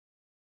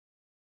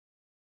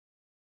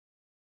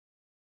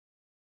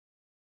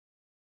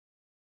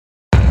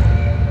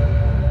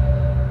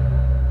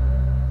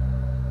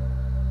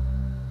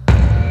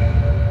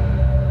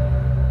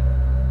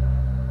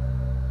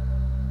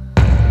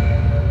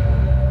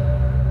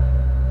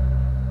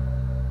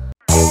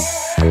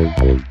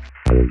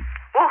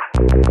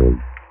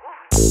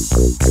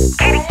Double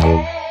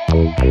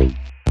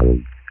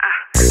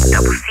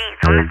C's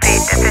on the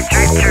fit, that's a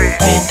drip drip.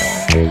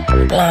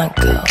 Brandon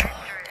Blanco.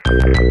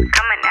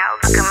 Coming out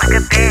looking like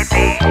a bad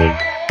bitch.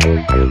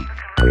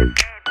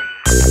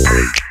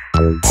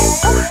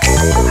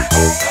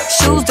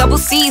 Shoes, double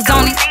C's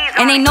on it.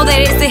 And they know that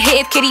it's a hit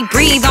if Kitty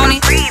breathe on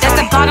it.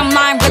 That's the bottom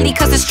line, really,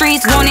 cause the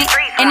streets want it.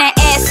 And that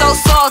ass so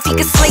soft, he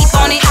can sleep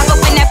on it. Hop up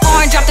in that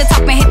foreign, drop the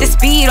top and hit the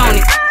speed on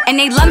it. And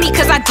they love me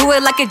cause I do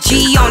it like a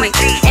G on it.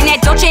 And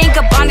that Dolce &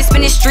 Gabbana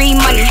spending street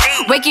money.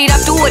 Wake it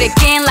up, do it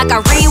again like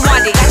I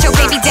rewind it. Got your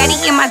baby daddy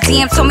in my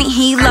DM, told me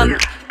he love me.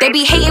 They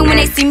be hating when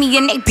they see me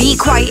and they be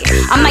quiet.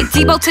 I'm like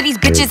Debo to these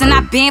bitches and I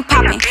been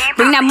poppin'.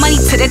 Bring that money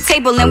to the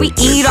table and we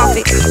eat off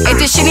it.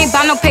 If this shit ain't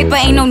bout no paper,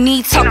 ain't no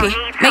need talking.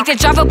 Make the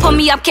driver pull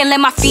me up, can't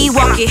let my feet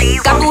walk it.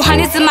 Got blue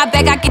hundreds in my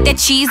bag, I get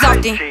that cheese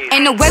often.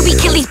 And the way we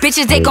kill these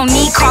bitches, they gon'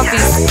 need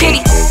coffins.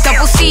 Kitty,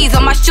 double C's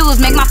on my shoes,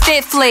 make my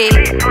fit flick.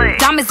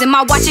 Diamonds in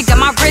my watch, it got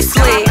my wrist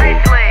lit.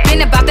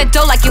 Been about the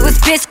dough like it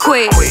was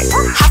Biscuit.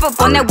 Hop up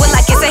on that wood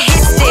like it's a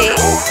hit stick.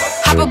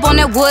 Hop up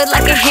on that wood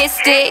like a hit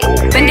stick.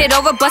 Bend it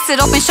over, bust it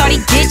open, shorty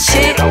get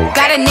shit.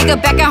 Got a nigga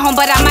back at home,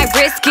 but I might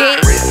risk it.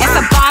 And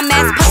some bomb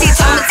ass pussy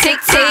told me tick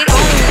tick.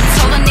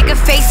 Told a nigga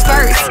face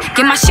first.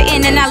 Get my shit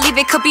in and I leave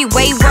it, could be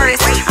way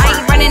worse. I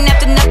ain't running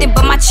after nothing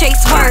but my chase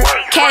work.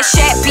 Cash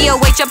at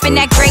BOH up in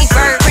that gray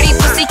bird. Pretty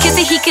pussy kiss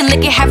it, he can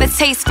lick it, have a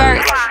taste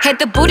first. Hit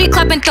the booty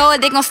club and throw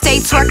it, they gon'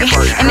 stay twerking.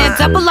 And that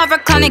double R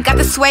reclining got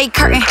the suede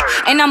curtain.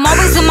 And I'm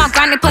always in my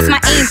grind, plus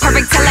my aim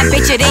perfect. Tell that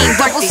bitch it ain't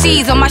double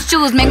C's on my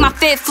shoes, make my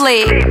fit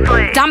flick.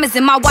 Diamonds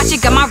in my watch,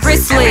 it got my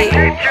wrist lit.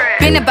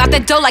 Been about the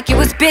dough like it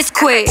was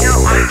Biscuit.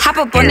 Hop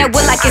up on that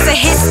wood like it's a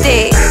hit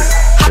stick.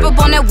 Hop up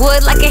on that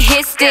wood like a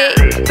hit stick.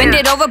 Bend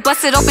it over,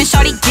 bust it open,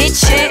 shorty get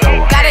shit.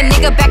 Got a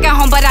nigga back at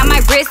home, but I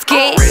might risk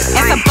it.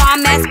 And some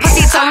bomb ass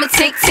pussy told me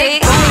tick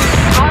tick.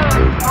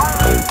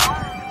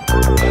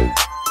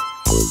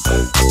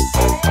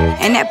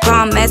 And that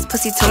bomb ass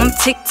pussy told him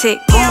tick tick.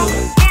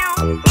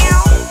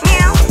 Boom.